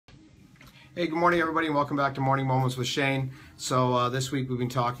Hey, good morning, everybody, and welcome back to Morning Moments with Shane. So this week we've been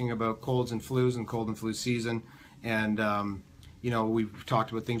talking about colds and flus and cold and flu season, and we've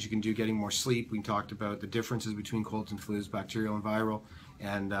talked about things you can do getting more sleep. We talked about the differences between colds and flus, bacterial and viral,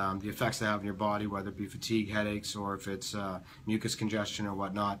 and the effects they have in your body, whether it be fatigue, headaches, or if it's mucus congestion or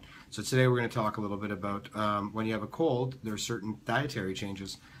whatnot. So today we're going to talk a little bit about when you have a cold, there are certain dietary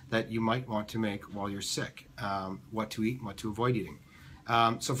changes that you might want to make while you're sick, what to eat and what to avoid eating.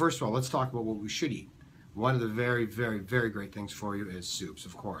 So first of all, let's talk about what we should eat. One of the very, very, very great things for you is soups,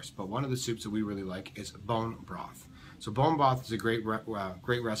 of course. But one of the soups that we really like is bone broth. So bone broth is a great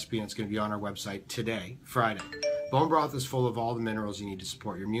recipe, and it's going to be on our website today, Friday. Bone broth is full of all the minerals you need to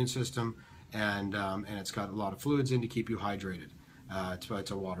support your immune system, and it's got a lot of fluids in to keep you hydrated.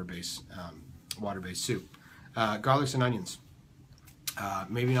 It's a water-based soup. Garlics and onions.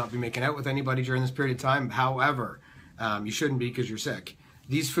 Maybe not be making out with anybody during this period of time. However, you shouldn't be because you're sick.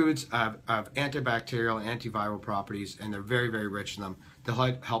 These foods have antibacterial, antiviral properties, and they're very, very rich in them. They'll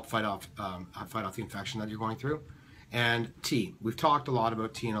help fight off the infection that you're going through. And tea. We've talked a lot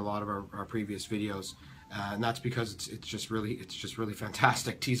about tea in a lot of our previous videos, and that's because it's just really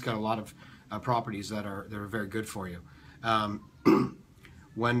fantastic. Tea's got a lot of properties that are very good for you.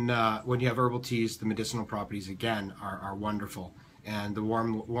 When you have herbal teas, the medicinal properties again are wonderful, and the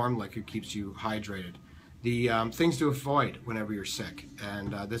warm liquid keeps you hydrated. The things to avoid whenever you're sick,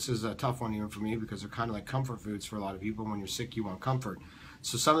 and this is a tough one even for me because they're kind of like comfort foods for a lot of people. When you're sick, you want comfort.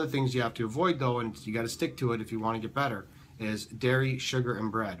 So some of the things you have to avoid, though, and you got to stick to it if you want to get better, is dairy, sugar,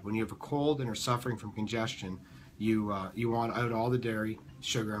 and bread. When you have a cold and are suffering from congestion, you want out all the dairy,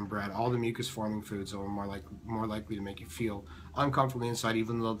 sugar, and bread, all the mucus-forming foods that are more likely to make you feel uncomfortable inside,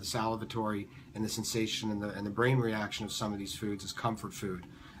 even though the salivatory and the sensation and the brain reaction of some of these foods is comfort food.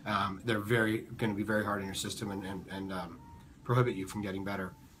 They're going to be very hard on your system and prohibit you from getting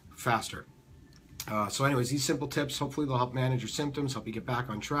better faster. So anyways, these simple tips, hopefully they'll help manage your symptoms, help you get back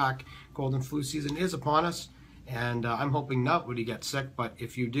on track. Cold and flu season is upon us, and I'm hoping not when you get sick, but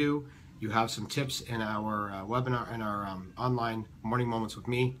if you do, you have some tips in our webinar, in our online Morning Moments with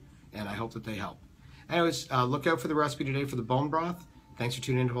me, and I hope that they help. Anyways, look out for the recipe today for the bone broth. Thanks for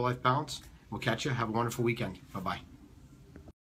tuning in to Whole Life Balance. We'll catch you. Have a wonderful weekend. Bye-bye.